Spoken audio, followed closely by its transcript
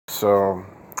so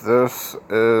this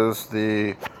is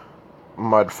the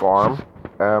mud farm,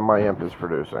 and my imp is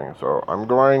producing. So I'm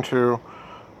going to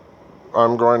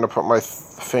put my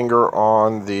finger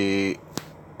on the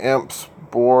imp's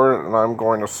board, and I'm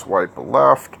going to swipe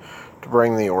left to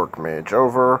bring the orc mage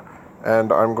over,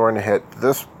 and I'm going to hit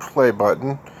this play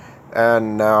button,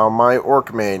 and now my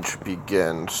orc mage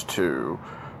begins to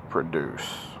produce.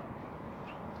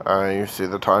 You see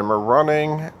the timer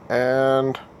running,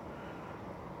 and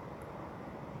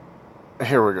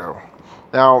here we go.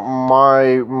 Now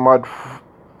my mud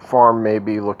farm may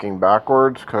be looking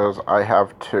backwards because I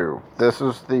have two. This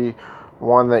is the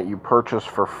one that you purchase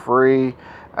for free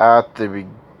at the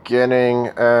beginning,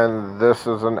 and this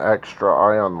is an extra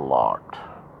I unlocked.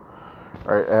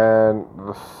 Alright, and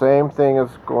the same thing is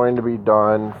going to be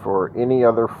done for any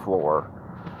other floor.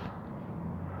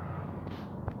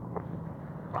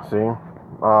 See?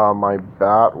 My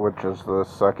bat, which is the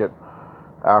second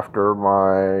after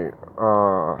my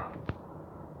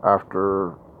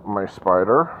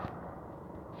spider.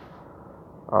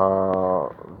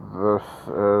 This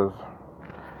is...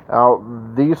 Now,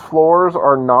 these floors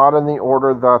are not in the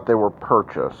order that they were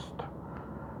purchased.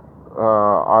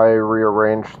 I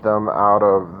rearranged them out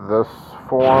of this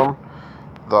form.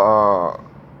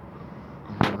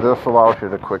 This allows you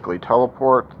to quickly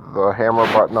teleport. The hammer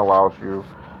button allows you...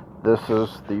 This is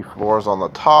the floors on the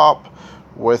top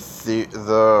with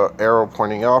the arrow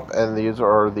pointing up, and these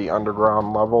are the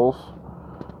underground levels.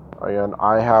 Again,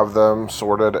 I have them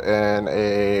sorted in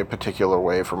a particular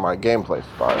way for my gameplay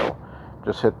style.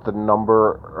 Just hit the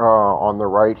number on the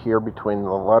right here between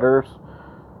the letters.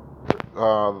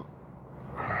 Let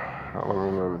me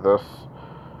move this.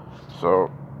 So,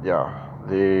 yeah,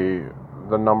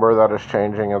 the number that is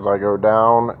changing as I go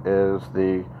down is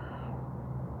the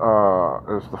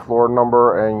floor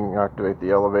number, and you activate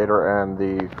the elevator and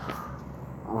the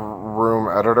room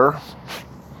editor.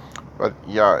 But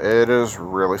yeah, it is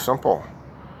really simple.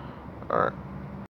 Alright.